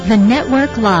The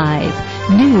Network Live.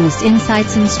 News,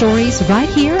 insights, and stories right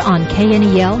here on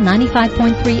KNEL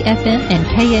 95.3 FM and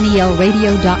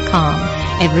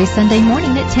KNELradio.com. Every Sunday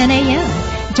morning at 10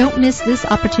 a.m. Don't miss this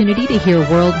opportunity to hear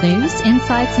world news,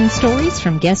 insights, and stories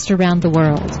from guests around the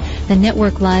world. The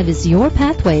Network Live is your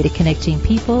pathway to connecting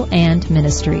people and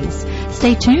ministries.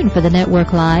 Stay tuned for the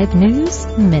Network Live News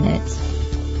Minute.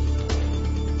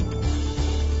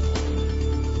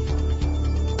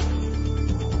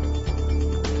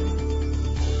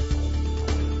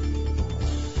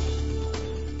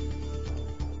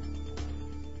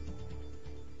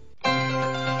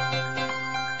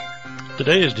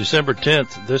 Today is December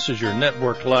 10th. This is your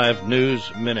Network Live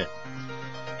News Minute.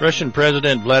 Russian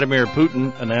President Vladimir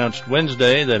Putin announced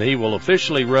Wednesday that he will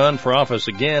officially run for office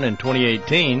again in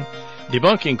 2018,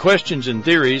 debunking questions and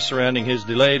theories surrounding his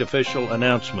delayed official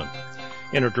announcement.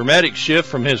 In a dramatic shift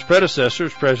from his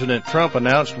predecessors, President Trump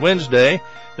announced Wednesday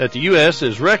that the U.S.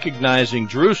 is recognizing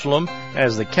Jerusalem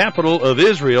as the capital of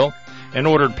Israel and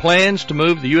ordered plans to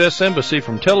move the U.S. Embassy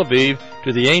from Tel Aviv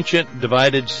to the ancient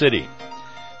divided city.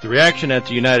 The reaction at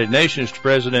the United Nations to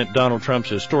President Donald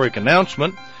Trump's historic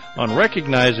announcement on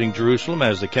recognizing Jerusalem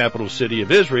as the capital city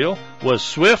of Israel was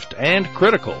swift and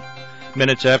critical.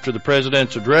 Minutes after the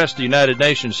president's address, the United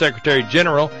Nations Secretary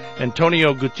General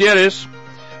Antonio Guterres,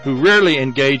 who rarely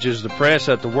engages the press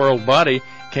at the world body,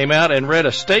 came out and read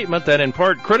a statement that in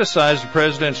part criticized the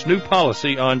president's new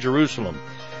policy on Jerusalem.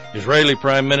 Israeli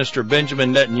Prime Minister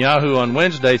Benjamin Netanyahu on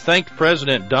Wednesday thanked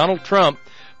President Donald Trump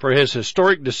for his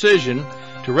historic decision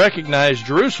to recognize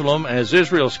Jerusalem as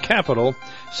Israel's capital,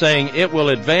 saying it will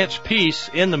advance peace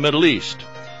in the Middle East.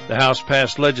 The House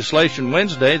passed legislation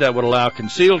Wednesday that would allow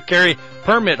concealed carry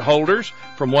permit holders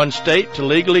from one state to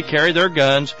legally carry their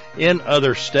guns in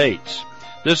other states.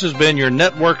 This has been your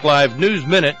Network Live News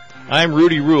Minute. I'm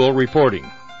Rudy Rule reporting.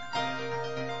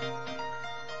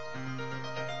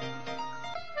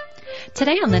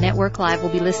 Today on the Network Live,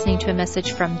 we'll be listening to a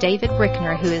message from David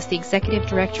Brickner, who is the Executive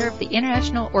Director of the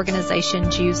international organization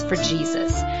Jews for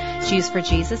Jesus. Jews for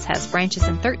Jesus has branches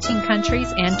in 13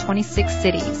 countries and 26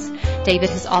 cities. David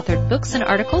has authored books and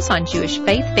articles on Jewish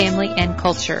faith, family, and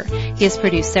culture. He has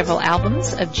produced several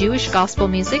albums of Jewish gospel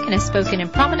music and has spoken in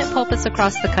prominent pulpits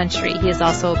across the country. He has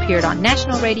also appeared on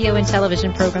national radio and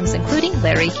television programs, including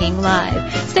Larry King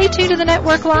Live. Stay tuned to the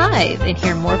Network Live and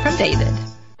hear more from David.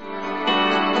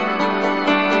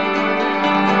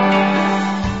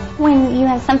 When you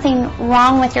have something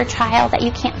wrong with your child that you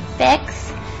can't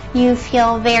fix, you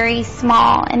feel very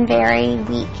small and very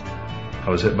weak.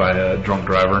 I was hit by a drunk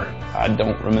driver. I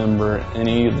don't remember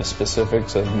any of the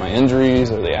specifics of my injuries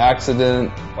or the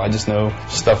accident. I just know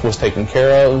stuff was taken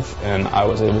care of and I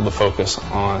was able to focus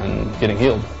on getting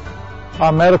healed.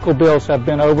 Our medical bills have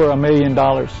been over $1 million,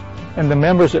 and the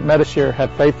members at Medi-Share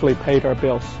have faithfully paid our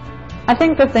bills. I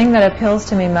think the thing that appeals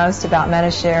to me most about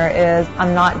Medi-Share is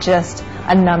I'm not just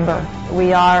a number.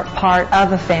 We are part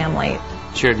of a family.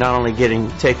 You're not only getting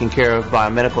taken care of by a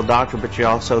medical doctor, but you're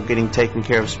also getting taken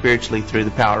care of spiritually through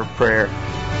the power of prayer.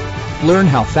 Learn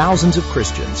how thousands of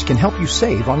Christians can help you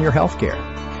save on your health care.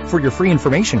 For your free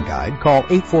information guide, call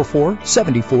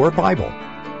 844-74-BIBLE.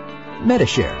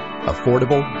 Medi-Share,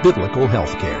 affordable biblical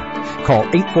health care. Call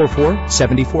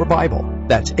 844-74-BIBLE.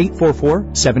 That's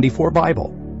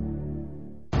 844-74-BIBLE.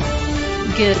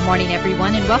 Good morning,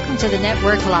 everyone, and welcome to the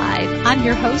Network Live. I'm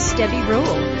your host, Debbie Rule.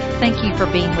 Thank you for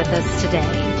being with us today.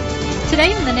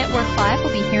 Today on the Network Live,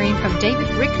 we'll be hearing from David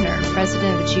Brickner,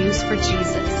 President of Jews for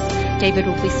Jesus. David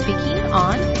will be speaking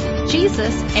on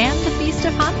Jesus and the Feast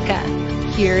of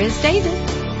Hanukkah. Here is David.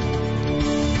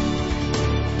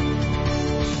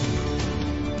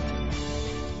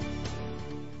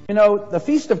 You know, the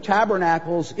Feast of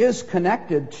Tabernacles is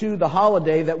connected to the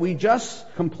holiday that we just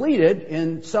completed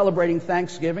in celebrating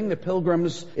Thanksgiving. The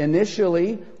pilgrims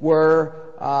initially were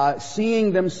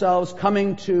seeing themselves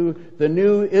coming to the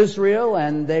new Israel,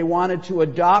 and they wanted to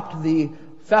adopt the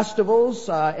festivals,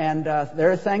 and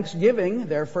their Thanksgiving,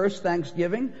 their first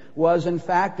Thanksgiving, was in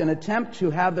fact an attempt to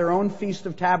have their own Feast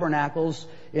of Tabernacles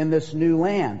in this new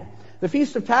land. The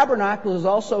Feast of Tabernacles is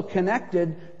also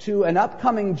connected to an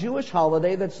upcoming Jewish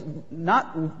holiday that's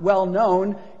not well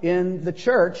known in the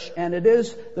church, and it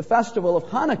is the festival of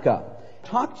Hanukkah.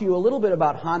 Talk to you a little bit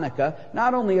about Hanukkah,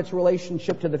 not only its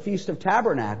relationship to the Feast of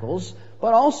Tabernacles,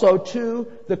 but also to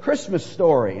the Christmas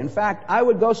story. In fact, I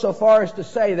would go so far as to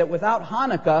say that without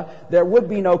Hanukkah, there would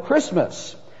be no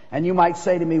Christmas. And you might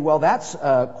say to me, well, that's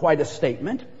quite a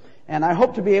statement. And I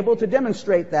hope to be able to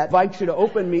demonstrate that. I invite you to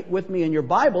open with me in your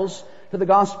Bibles to the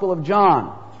Gospel of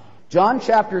John. John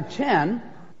chapter 10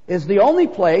 is the only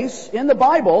place in the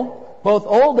Bible both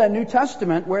Old and New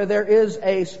Testament, where there is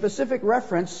a specific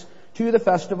reference to the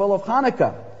festival of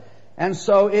Hanukkah. And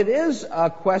so it is a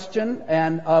question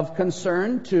and of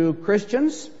concern to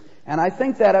Christians. And I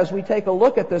think that as we take a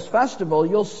look at this festival,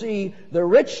 you'll see the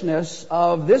richness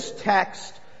of this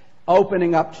text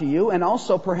opening up to you, and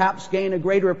also perhaps gain a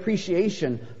greater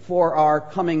appreciation for our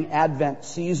coming Advent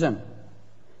season.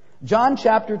 John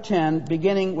chapter 10,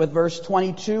 beginning with verse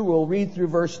 22, we'll read through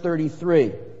verse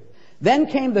 33. Then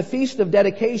came the feast of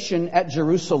dedication at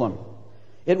Jerusalem.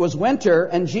 It was winter,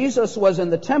 and Jesus was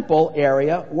in the temple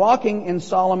area, walking in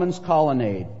Solomon's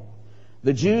colonnade.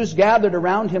 The Jews gathered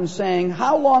around him, saying,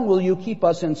 "How long will you keep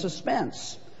us in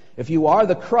suspense? If you are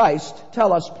the Christ,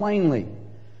 tell us plainly."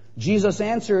 Jesus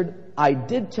answered, "I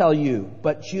did tell you,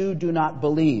 but you do not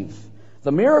believe.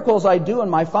 The miracles I do in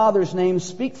my Father's name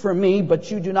speak for me,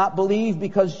 but you do not believe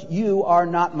because you are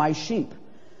not my sheep.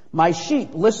 My sheep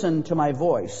listen to my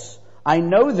voice. I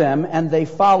know them and they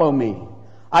follow me.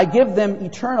 I give them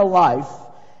eternal life,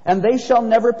 and they shall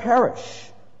never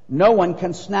perish. No one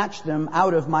can snatch them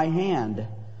out of my hand.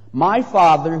 My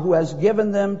Father who has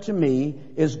given them to me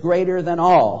is greater than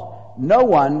all. No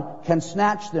one can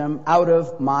snatch them out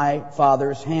of my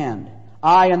Father's hand.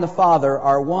 I and the Father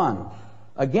are one."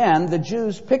 Again, the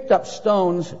Jews picked up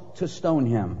stones to stone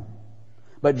him.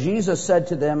 But Jesus said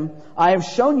to them, "I have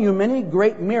shown you many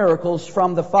great miracles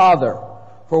from the Father.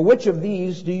 For which of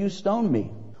these do you stone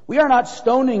me?" "We are not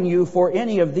stoning you for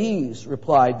any of these,"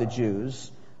 replied the Jews,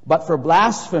 "but for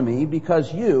blasphemy,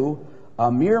 because you,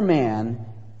 a mere man,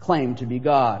 claim to be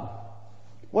God."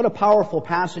 What a powerful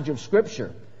passage of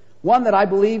Scripture. One that I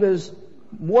believe is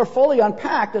more fully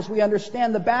unpacked as we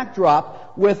understand the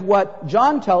backdrop with what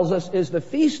John tells us is the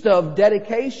Feast of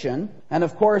Dedication. And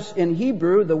of course, in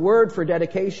Hebrew, the word for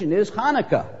dedication is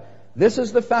Hanukkah. This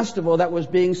is the festival that was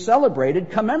being celebrated,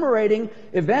 commemorating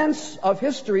events of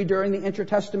history during the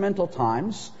intertestamental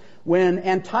times, when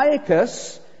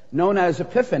Antiochus, known as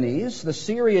Epiphanes, the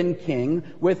Syrian king,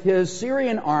 with his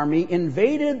Syrian army,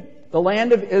 invaded the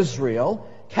land of Israel,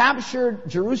 captured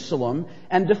Jerusalem,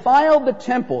 and defiled the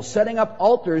temple, setting up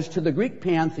altars to the Greek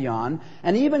pantheon,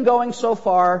 and even going so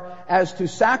far as to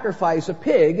sacrifice a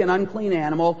pig, an unclean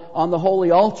animal, on the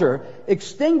holy altar,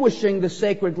 extinguishing the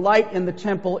sacred light in the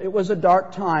temple. It was a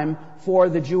dark time for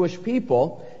the Jewish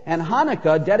people. And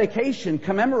Hanukkah, dedication,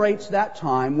 commemorates that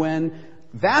time when,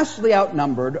 vastly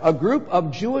outnumbered, a group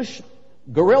of Jewish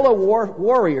guerrilla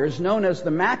warriors known as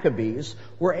the Maccabees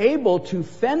were able to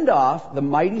fend off the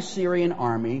mighty Syrian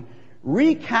army,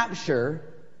 recapture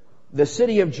the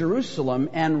city of Jerusalem,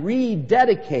 and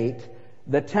rededicate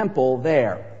the temple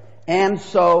there. And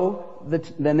so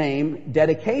the name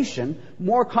dedication,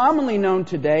 more commonly known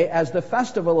today as the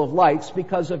Festival of Lights,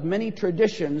 because of many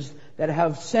traditions that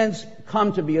have since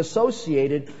come to be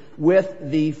associated with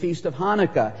the Feast of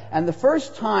Hanukkah. And the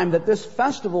first time that this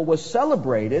festival was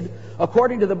celebrated,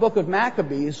 according to the book of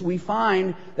Maccabees, we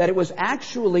find that it was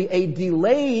actually a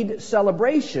delayed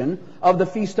celebration of the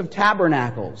Feast of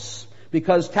Tabernacles,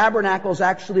 because Tabernacles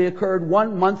actually occurred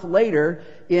 1 month later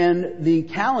in the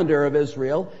calendar of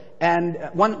Israel, and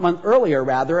 1 month earlier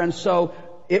rather, and so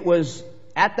it was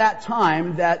at that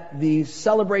time that the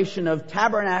celebration of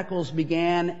Tabernacles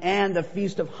began and the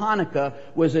Feast of Hanukkah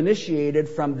was initiated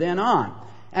from then on.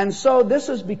 And so this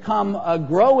has become a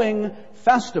growing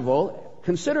festival,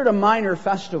 considered a minor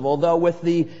festival, though with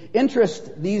the interest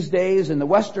these days in the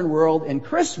Western world in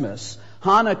Christmas,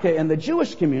 Hanukkah in the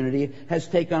Jewish community has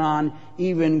taken on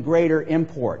even greater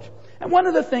import. And one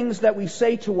of the things that we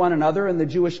say to one another in the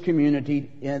Jewish community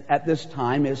at this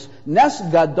time is, Nes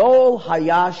Gadol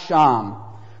Haya Sham.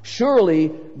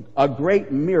 Surely a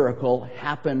great miracle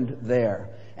happened there.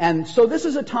 And so this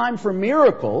is a time for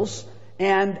miracles,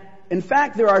 and in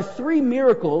fact there are 3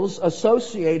 miracles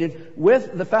associated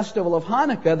with the festival of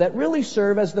Hanukkah that really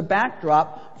serve as the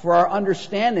backdrop for our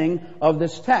understanding of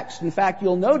this text. In fact,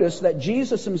 you'll notice that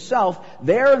Jesus himself,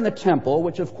 there in the temple,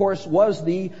 which of course was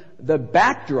the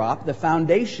backdrop, the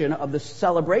foundation of the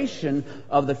celebration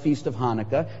of the Feast of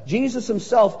Hanukkah, Jesus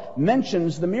himself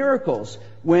mentions the miracles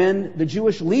when the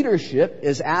Jewish leadership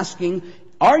is asking,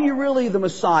 "Are you really the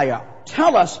Messiah?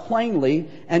 Tell us plainly."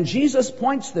 And Jesus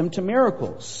points them to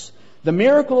miracles. "The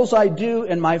miracles I do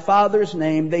in my Father's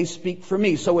name, they speak for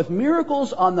me." So with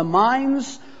miracles on the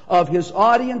minds of his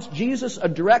audience, Jesus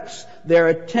directs their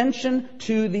attention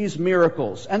to these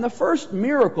miracles. And the first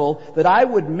miracle that I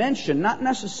would mention, not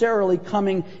necessarily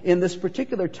coming in this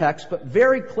particular text, but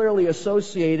very clearly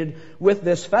associated with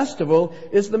this festival,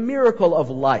 is the miracle of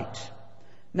light.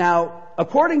 Now,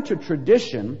 according to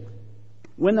tradition,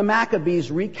 when the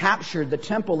Maccabees recaptured the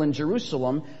temple in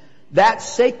Jerusalem, that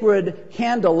sacred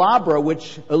candelabra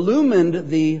which illumined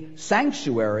the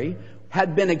sanctuary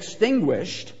had been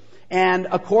extinguished. And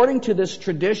according to this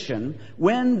tradition,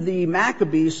 when the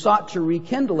Maccabees sought to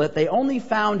rekindle it, they only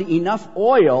found enough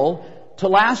oil to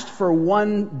last for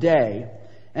one day.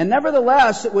 And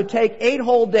nevertheless, it would take 8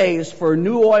 whole days for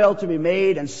new oil to be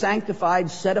made and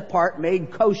sanctified, set apart,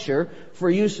 made kosher for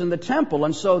use in the temple.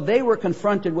 And so they were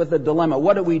confronted with a dilemma.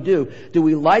 What do? Do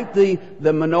we light the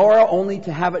menorah only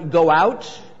to have it go out?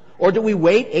 Or do we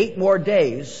wait 8 more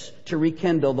days to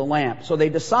rekindle the lamp? So they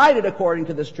decided, according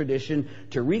to this tradition,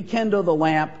 to rekindle the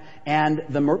lamp. And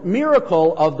the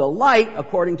miracle of the light,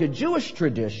 according to Jewish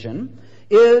tradition,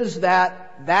 is that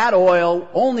oil,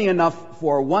 only enough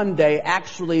for one day,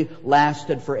 actually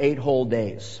lasted for 8 whole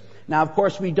days. Now, of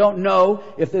course, we don't know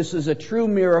if this is a true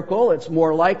miracle. It's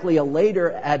more likely a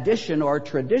later addition or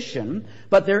tradition.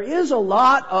 But there is a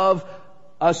lot of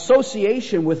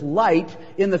association with light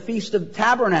in the Feast of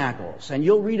Tabernacles. And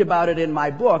you'll read about it in my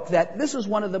book, that this is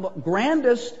one of the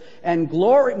grandest and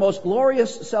most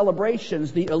glorious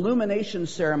celebrations, the illumination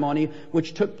ceremony,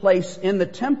 which took place in the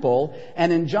temple.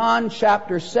 And in John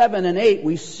chapter 7 and 8,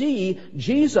 we see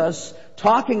Jesus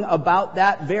talking about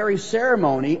that very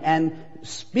ceremony and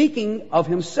speaking of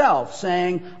himself,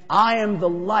 saying, I am the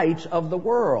light of the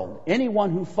world.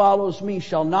 Anyone who follows me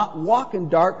shall not walk in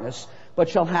darkness, but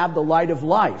shall have the light of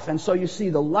life. And so you see,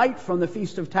 the light from the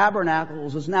Feast of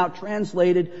Tabernacles is now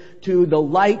translated to the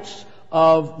light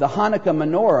of the Hanukkah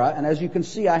menorah. And as you can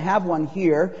see, I have one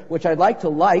here, which I'd like to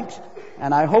light,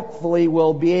 and I hopefully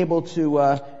will be able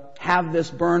to have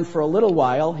this burn for a little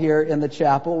while here in the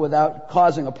chapel without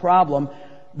causing a problem.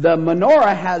 The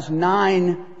menorah has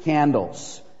 9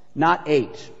 candles, not 8.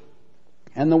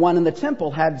 And the one in the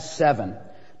temple had 7.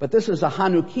 But this is a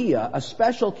Hanukkah, a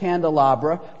special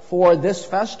candelabra for this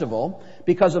festival,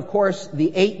 because of course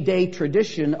the 8-day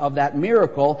tradition of that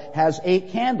miracle has 8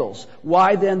 candles.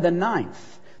 Why then the 9th?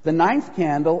 The 9th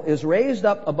candle is raised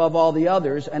up above all the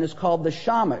others and is called the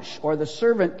shamash, or the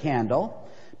servant candle,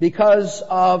 because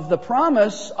of the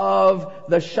promise of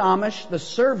the shamash, the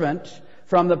servant,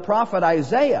 from the prophet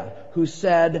Isaiah, who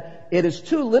said, it is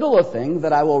too little a thing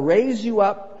that I will raise you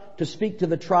up to speak to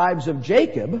the tribes of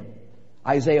Jacob,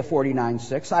 Isaiah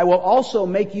 49:6. I will also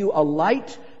make you a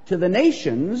light to the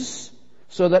nations,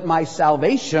 so that my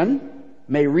salvation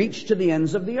may reach to the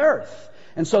ends of the earth.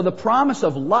 And so the promise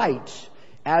of light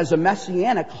as a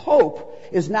messianic hope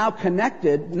is now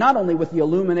connected not only with the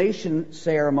illumination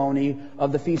ceremony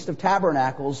of the Feast of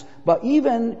Tabernacles, but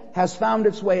even has found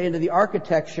its way into the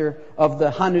architecture of the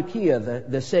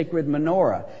Hanukkah, the sacred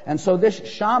menorah. And so this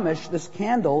shamash, this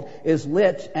candle, is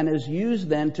lit and is used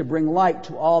then to bring light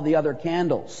to all the other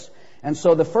candles. And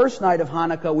so the first night of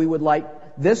Hanukkah, we would light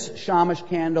this shamash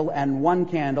candle and 1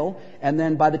 candle, and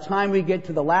then by the time we get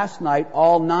to the last night,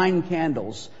 all 9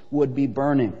 candles would be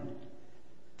burning.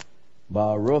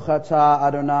 Baruch atah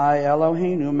Adonai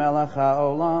Eloheinu melech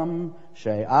haolam,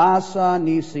 she'asa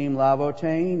nisim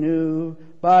lavoteinu,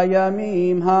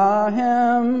 bayamim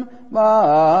hahem,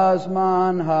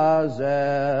 ba'azman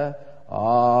hazeh.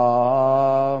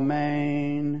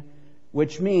 Amen.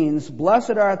 Which means,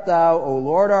 blessed art thou, O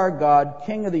Lord our God,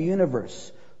 King of the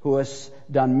universe, who hast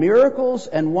done miracles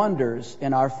and wonders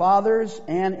in our fathers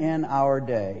and in our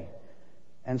day.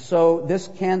 And so this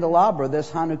candelabra, this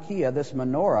Hanukkah, this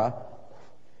menorah,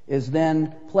 is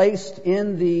then placed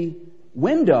in the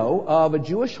window of a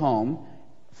Jewish home,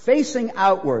 facing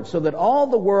outward, so that all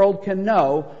the world can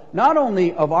know not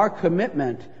only of our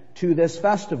commitment to this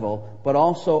festival, but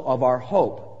also of our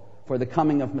hope for the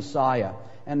coming of Messiah.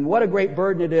 And what a great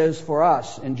burden it is for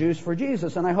us in Jews for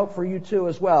Jesus, and I hope for you too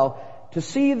as well, to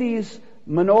see these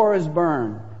menorahs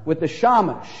burn with the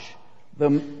shamash,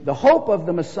 the hope of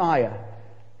the Messiah,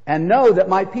 and know that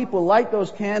my people light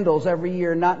those candles every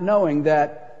year, not knowing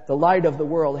that the light of the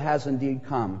world has indeed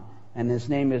come, and his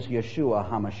name is Yeshua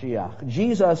HaMashiach.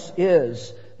 Jesus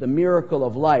is the miracle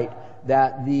of light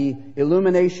that the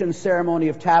illumination ceremony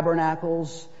of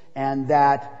tabernacles and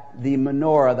that the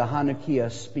menorah, the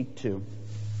Hanukkah, speak to.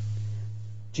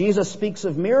 Jesus speaks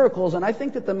of miracles, and I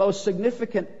think that the most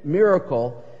significant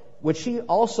miracle, which he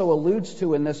also alludes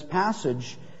to in this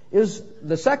passage, is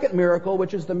the second miracle,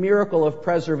 which is the miracle of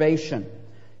preservation.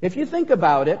 If you think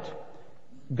about it,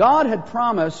 God had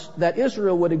promised that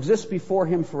Israel would exist before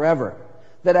him forever,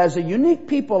 that as a unique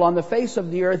people on the face of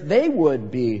the earth, they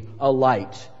would be a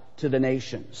light to the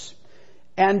nations.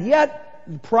 And yet,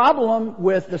 the problem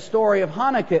with the story of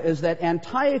Hanukkah is that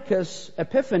Antiochus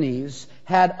Epiphanes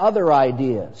had other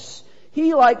ideas.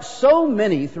 He, like so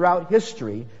many throughout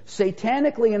history,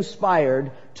 satanically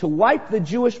inspired to wipe the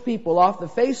Jewish people off the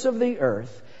face of the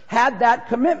earth, had that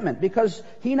commitment because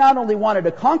he not only wanted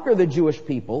to conquer the Jewish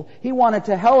people, he wanted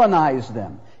to Hellenize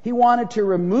them. He wanted to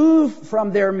remove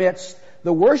from their midst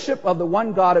the worship of the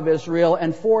one God of Israel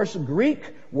and force Greek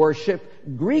worship,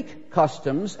 Greek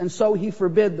customs, and so he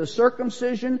forbid the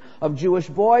circumcision of Jewish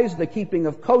boys, the keeping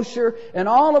of kosher, and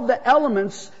all of the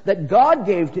elements that God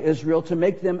gave to Israel to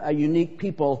make them a unique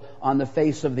people on the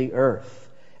face of the earth.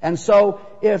 And so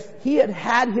if he had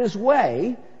had his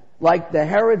way, like the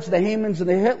Herods, the Hamans, and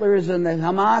the Hitlers, and the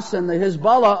Hamas, and the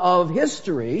Hezbollah of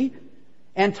history,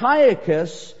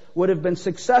 Antiochus would have been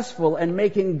successful in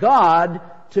making God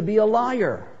to be a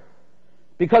liar.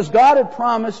 Because God had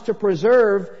promised to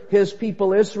preserve His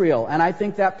people Israel. And I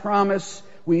think that promise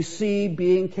we see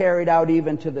being carried out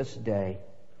even to this day.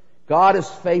 God is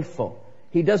faithful.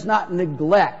 He does not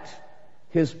neglect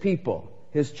His people,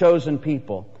 His chosen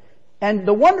people. And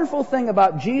the wonderful thing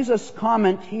about Jesus'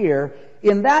 comment here,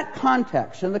 in that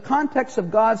context, in the context of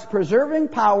God's preserving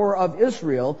power of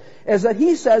Israel, is that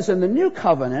He says in the New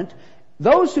Covenant,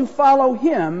 those who follow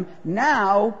Him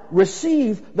now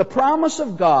receive the promise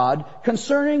of God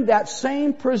concerning that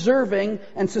same preserving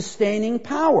and sustaining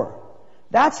power.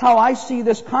 That's how I see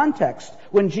this context.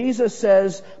 When Jesus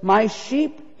says, "My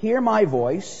sheep hear my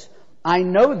voice, I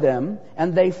know them,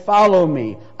 and they follow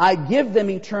me. I give them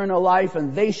eternal life,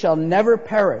 and they shall never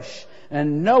perish,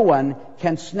 and no one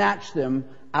can snatch them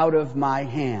out of my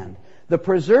hand." The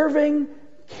preserving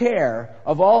care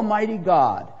of Almighty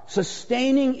God,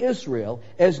 sustaining Israel,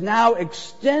 is now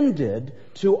extended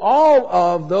to all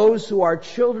of those who are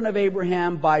children of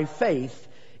Abraham by faith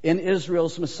in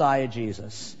Israel's Messiah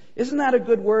Jesus. Isn't that a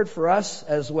good word for us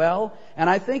as well? And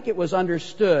I think it was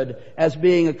understood as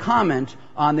being a comment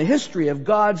on the history of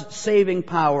God's saving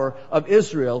power of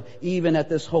Israel, even at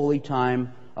this holy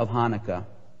time of Hanukkah.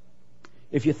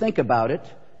 If you think about it,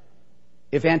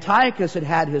 if Antiochus had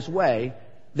had his way,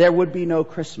 there would be no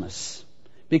Christmas,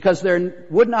 because there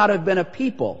would not have been a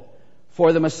people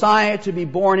for the Messiah to be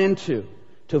born into,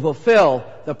 to fulfill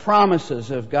the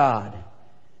promises of God.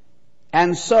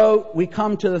 And so we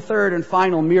come to the third and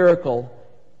final miracle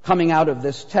coming out of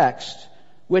this text,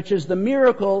 which is the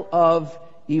miracle of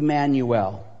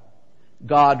Emmanuel,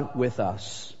 God with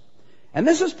us. And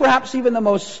this is perhaps even the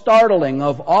most startling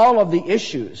of all of the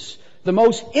issues, the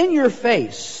most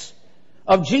in-your-face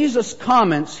of Jesus'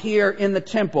 comments here in the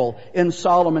temple in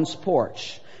Solomon's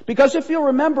porch. Because if you'll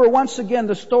remember once again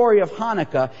the story of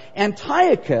Hanukkah,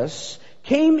 Antiochus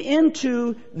came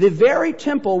into the very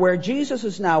temple where Jesus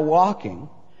is now walking.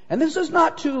 And this is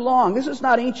not too long. This is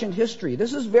not ancient history.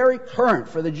 This is very current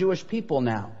for the Jewish people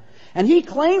now. And he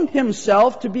claimed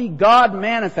himself to be God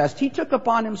manifest. He took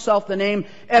upon himself the name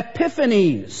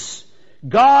Epiphanes,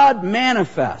 God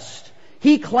manifest.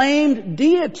 He claimed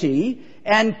deity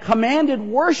and commanded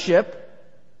worship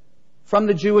from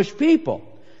the Jewish people.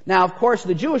 Now, of course,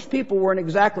 the Jewish people weren't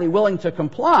exactly willing to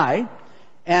comply,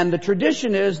 and the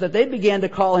tradition is that they began to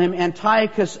call him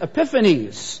Antiochus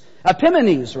Epiphanes,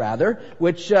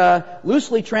 which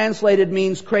loosely translated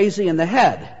means crazy in the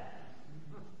head.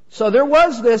 So there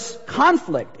was this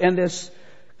conflict and this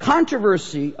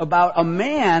controversy about a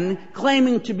man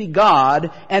claiming to be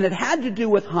God, and it had to do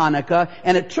with Hanukkah,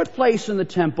 and it took place in the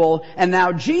temple, and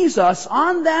now Jesus,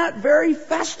 on that very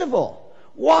festival,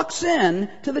 walks in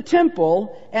to the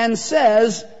temple and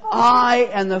says, "I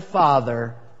and the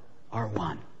Father are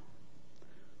one."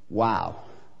 Wow.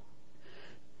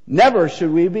 Never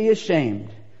should we be ashamed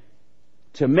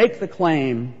to make the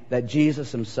claim that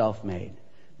Jesus Himself made.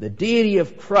 The deity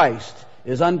of Christ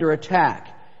is under attack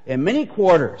in many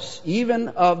quarters, even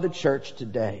of the church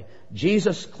today.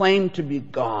 Jesus claimed to be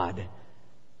God.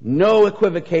 No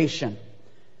equivocation.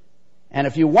 And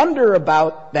if you wonder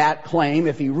about that claim,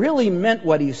 if He really meant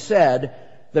what He said,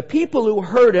 the people who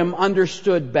heard Him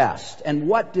understood best. And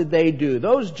what did they do?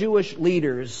 Those Jewish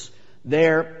leaders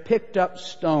there picked up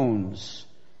stones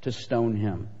to stone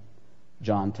Him,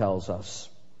 John tells us.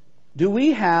 Do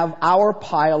we have our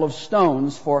pile of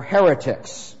stones for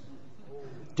heretics?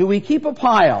 Do we keep a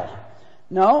pile?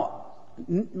 No,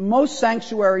 most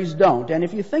sanctuaries don't. And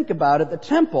if you think about it, the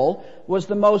temple was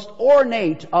the most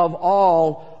ornate of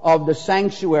all of the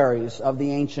sanctuaries of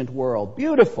the ancient world.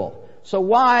 Beautiful. So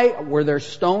why were there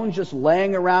stones just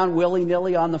laying around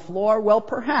willy-nilly on the floor? Well,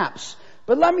 perhaps.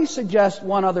 But let me suggest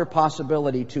one other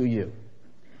possibility to you.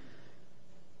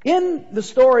 In the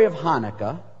story of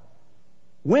Hanukkah,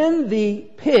 when the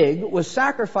pig was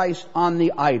sacrificed on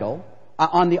the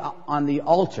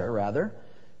altar,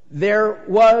 there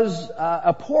was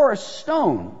a porous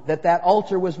stone that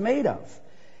altar was made of.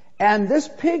 And this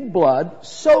pig blood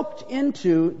soaked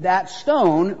into that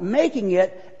stone, making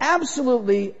it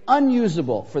absolutely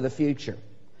unusable for the future.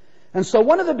 And so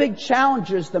one of the big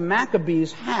challenges the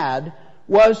Maccabees had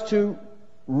was to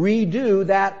redo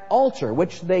that altar,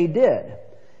 which they did.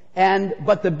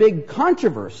 But the big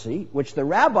controversy, which the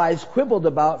rabbis quibbled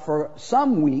about for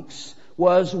some weeks,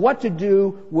 was what to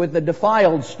do with the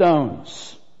defiled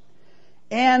stones.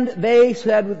 And they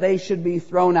said they should be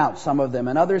thrown out, some of them.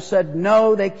 And others said,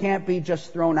 no, they can't be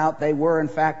just thrown out. They were, in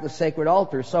fact, the sacred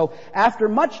altar. So after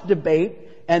much debate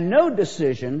and no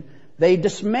decision, they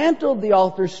dismantled the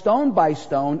altar stone by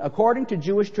stone, according to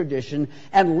Jewish tradition,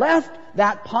 and left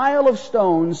that pile of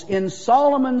stones in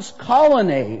Solomon's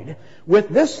colonnade with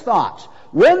this thought: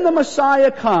 when the Messiah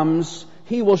comes,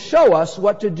 he will show us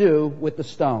what to do with the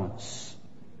stones.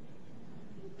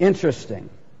 Interesting.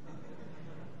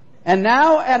 And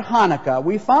now at Hanukkah,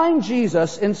 we find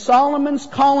Jesus in Solomon's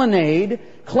colonnade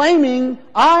claiming,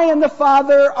 I and the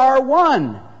Father are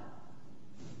one.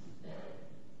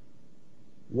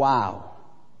 Wow.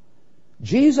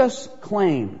 Jesus'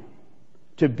 claim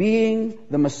to being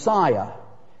the Messiah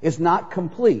is not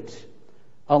complete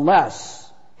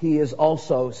unless he is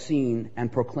also seen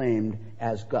and proclaimed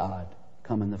as God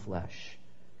come in the flesh.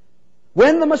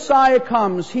 When the Messiah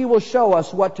comes, he will show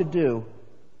us what to do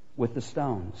with the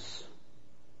stones.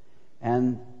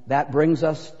 And that brings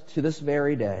us to this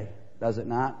very day, does it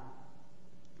not?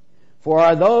 For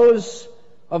are those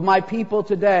of my people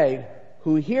today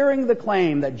who, hearing the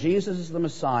claim that Jesus is the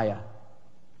Messiah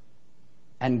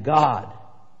and God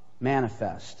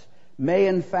manifest, may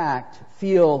in fact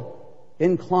feel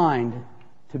inclined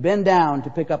to bend down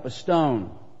to pick up a stone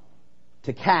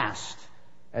to cast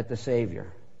at the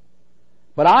Savior.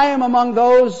 But I am among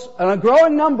those, a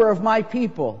growing number of my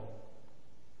people,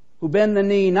 who bend the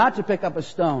knee not to pick up a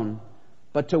stone,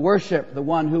 but to worship the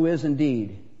one who is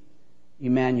indeed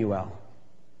Emmanuel,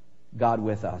 God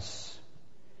with us.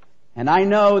 And I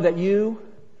know that you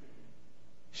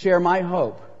share my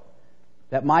hope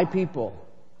that my people,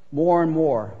 more and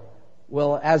more,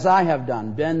 will, as I have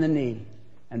done, bend the knee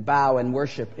and bow and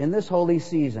worship in this holy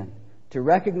season to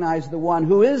recognize the one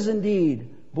who is indeed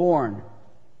born,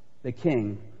 the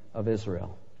King of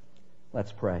Israel.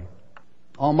 Let's pray.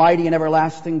 Almighty and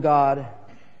everlasting God,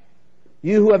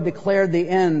 you who have declared the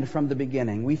end from the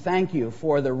beginning, we thank you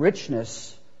for the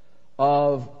richness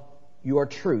of your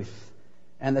truth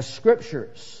and the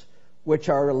Scriptures, which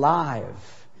are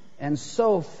alive and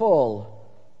so full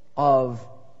of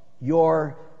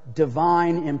your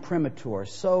divine imprimatur,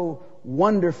 so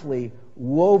wonderfully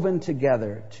woven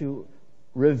together to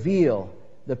reveal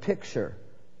the picture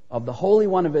of the Holy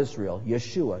One of Israel,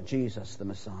 Yeshua, Jesus, the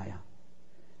Messiah.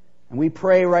 And we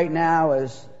pray right now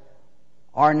as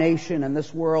our nation and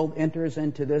this world enters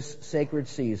into this sacred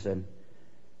season,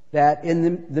 that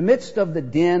in the midst of the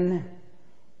din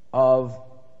of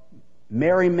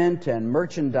merriment and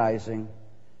merchandising,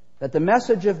 that the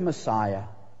message of Messiah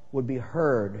would be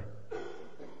heard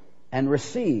and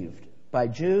received by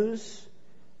Jews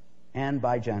and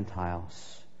by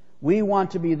Gentiles. We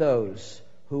want to be those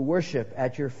who worship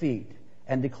at your feet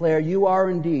and declare you are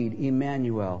indeed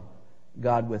Emmanuel,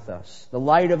 God with us, the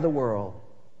light of the world,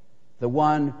 the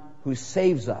one who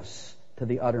saves us to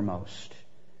the uttermost.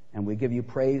 And we give you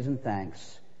praise and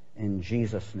thanks in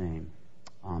Jesus' name.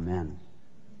 Amen.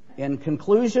 In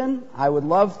conclusion, I would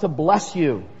love to bless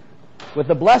you with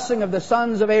the blessing of the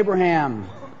sons of Abraham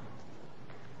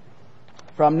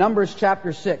from Numbers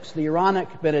chapter 6, the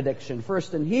Aaronic benediction,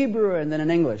 first in Hebrew and then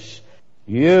in English.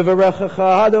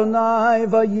 Yivarechecha Adonai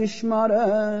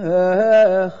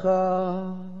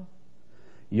v'yishmarecha.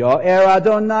 Yo'er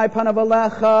Adonai panav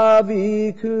alecha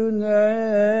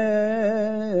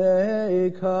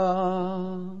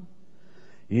v'yikunecha.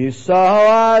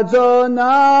 Yisau Adonai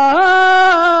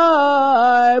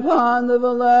panav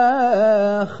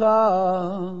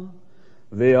alecha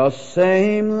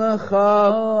v'yoseim lecha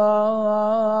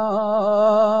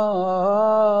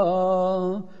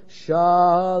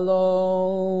shalom.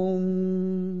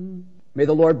 May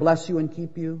the Lord bless you and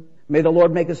keep you. May the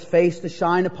Lord make His face to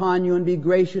shine upon you and be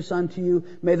gracious unto you.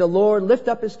 May the Lord lift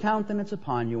up His countenance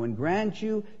upon you and grant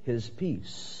you His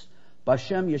peace.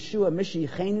 Bashem Yeshua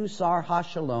Mishichenu Sar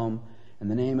HaShalom, in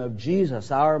the name of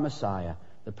Jesus, our Messiah,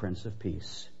 the Prince of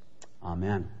Peace.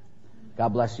 Amen. God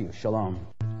bless you. Shalom.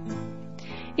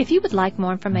 If you would like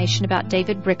more information about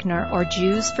David Brickner or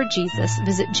Jews for Jesus,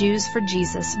 visit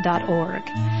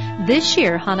JewsForJesus.org. This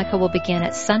year, Hanukkah will begin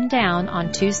at sundown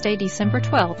on Tuesday, December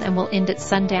 12th, and will end at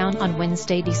sundown on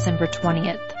Wednesday, December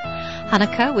 20th.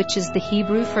 Hanukkah, which is the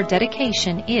Hebrew for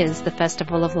dedication, is the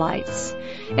Festival of Lights.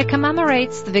 It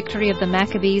commemorates the victory of the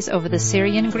Maccabees over the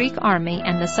Syrian Greek army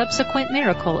and the subsequent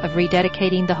miracle of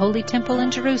rededicating the Holy Temple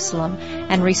in Jerusalem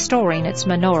and restoring its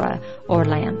menorah or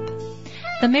lamp.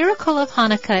 The miracle of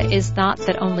Hanukkah is not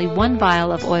that only one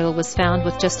vial of oil was found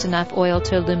with just enough oil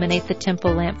to illuminate the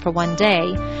temple lamp for one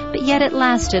day, but yet it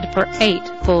lasted for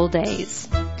 8 full days.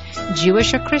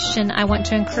 Jewish or Christian, I want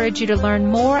to encourage you to learn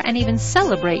more and even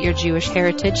celebrate your Jewish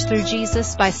heritage through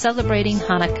Jesus by celebrating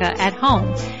Hanukkah at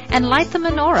home and light the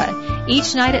menorah.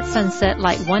 Each night at sunset,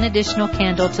 light one additional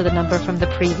candle to the number from the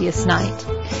previous night.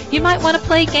 You might want to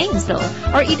play games, though,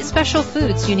 or eat special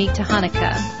foods unique to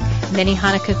Hanukkah. Many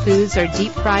Hanukkah foods are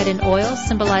deep fried in oil,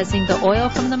 symbolizing the oil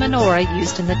from the menorah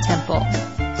used in the temple.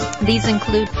 These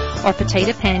include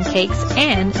potato pancakes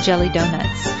and jelly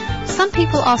donuts. Some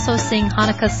people also sing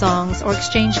Hanukkah songs or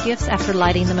exchange gifts after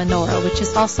lighting the menorah, which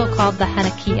is also called the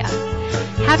Hanukkiah.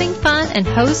 Having fun and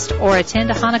host or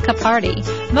attend a Hanukkah party.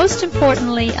 Most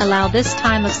importantly, allow this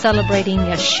time of celebrating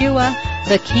Yeshua,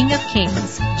 the King of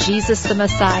Kings, Jesus the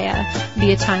Messiah,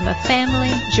 be a time of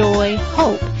family, joy,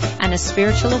 hope, and a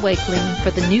spiritual awakening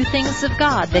for the new things of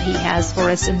God that He has for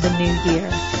us in the new year.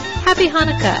 Happy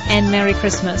Hanukkah and Merry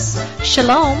Christmas.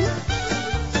 Shalom.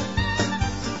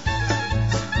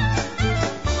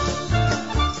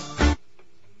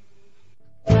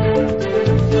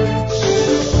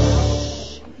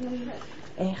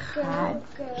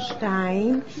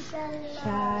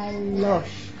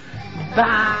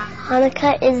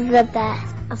 Hanukkah is the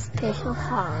best. A special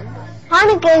holiday.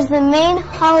 Hanukkah is the main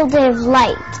holiday of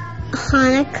light.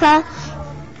 Hanukkah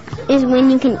is when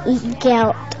you can eat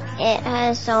goat. It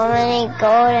has so many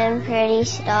gold and pretty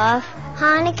stuff.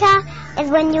 Hanukkah is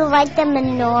when you light the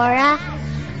menorah.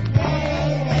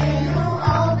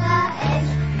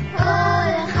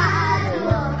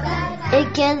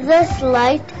 It gives us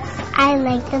light. I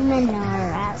like the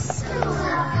menorahs.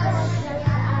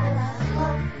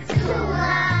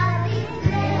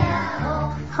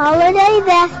 Holiday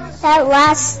that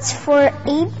lasts for 8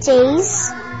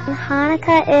 days.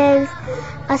 Hanukkah is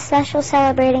a special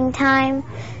celebrating time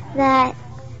that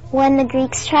when the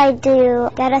Greeks tried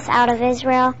to get us out of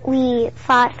Israel, we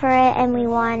fought for it and we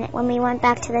won. When we went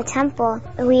back to the temple,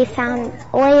 we found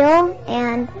oil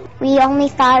and we only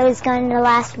thought it was going to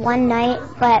last one night,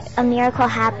 but a miracle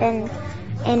happened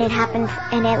and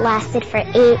it lasted for 8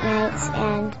 nights,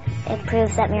 and it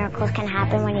proves that miracles can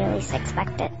happen when you least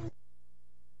expect it.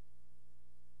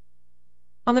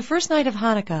 On the first night of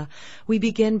Hanukkah, we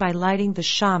begin by lighting the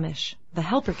shamish, the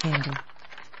helper candle.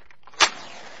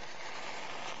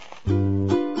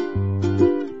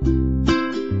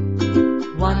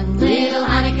 One little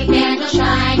Hanukkah candle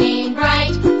shining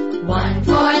bright, one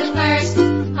for the first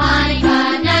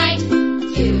Hanukkah night. 2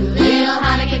 little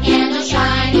Hanukkah candles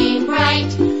shining bright,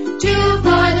 2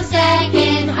 for the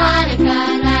second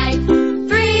Hanukkah night.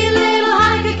 3 little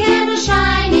Hanukkah candles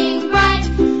shining bright,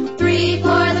 3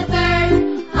 for the third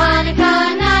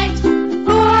Hanukkah night. 4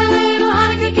 little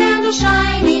Hanukkah candles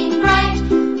shining bright,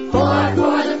 4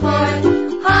 for the fourth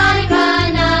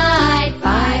Hanukkah night.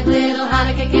 5 little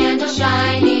Hanukkah candles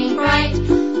shining bright,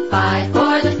 5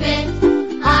 for the fifth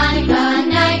Hanukkah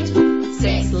night.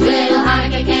 6 little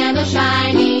Hanukkah candles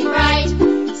shining bright,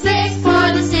 6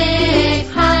 for the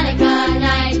sixth Hanukkah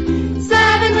night.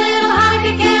 7 little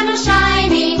Hanukkah candles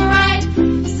shining bright,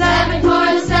 7 for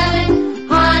the seventh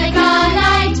Hanukkah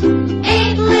night.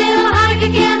 8 little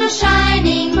Hanukkah candles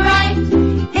shining bright,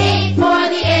 8 for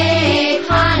the eighth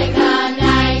Hanukkah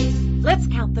night. Let's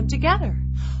count them together.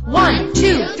 1,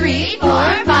 2, 3, 4,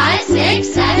 5, 6,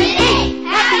 7, 8.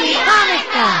 Happy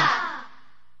Hanukkah!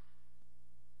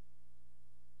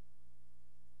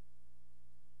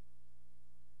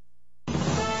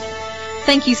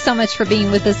 Thank you so much for being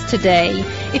with us today.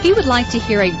 If you would like to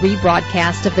hear a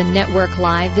rebroadcast of the Network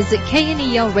Live, visit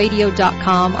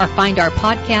knelradio.com or find our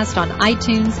podcast on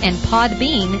iTunes and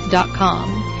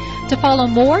podbean.com. To follow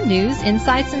more news,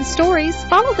 insights, and stories,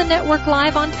 follow the Network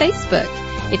Live on Facebook.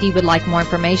 If you would like more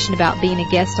information about being a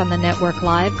guest on the Network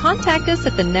Live, contact us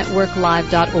at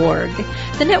thenetworklive.org.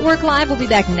 The Network Live will be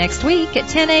back next week at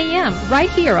 10 a.m. right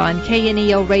here on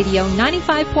KNEL Radio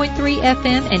 95.3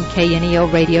 FM and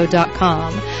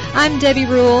KNELradio.com. I'm Debbie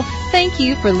Rule. Thank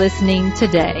you for listening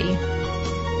today.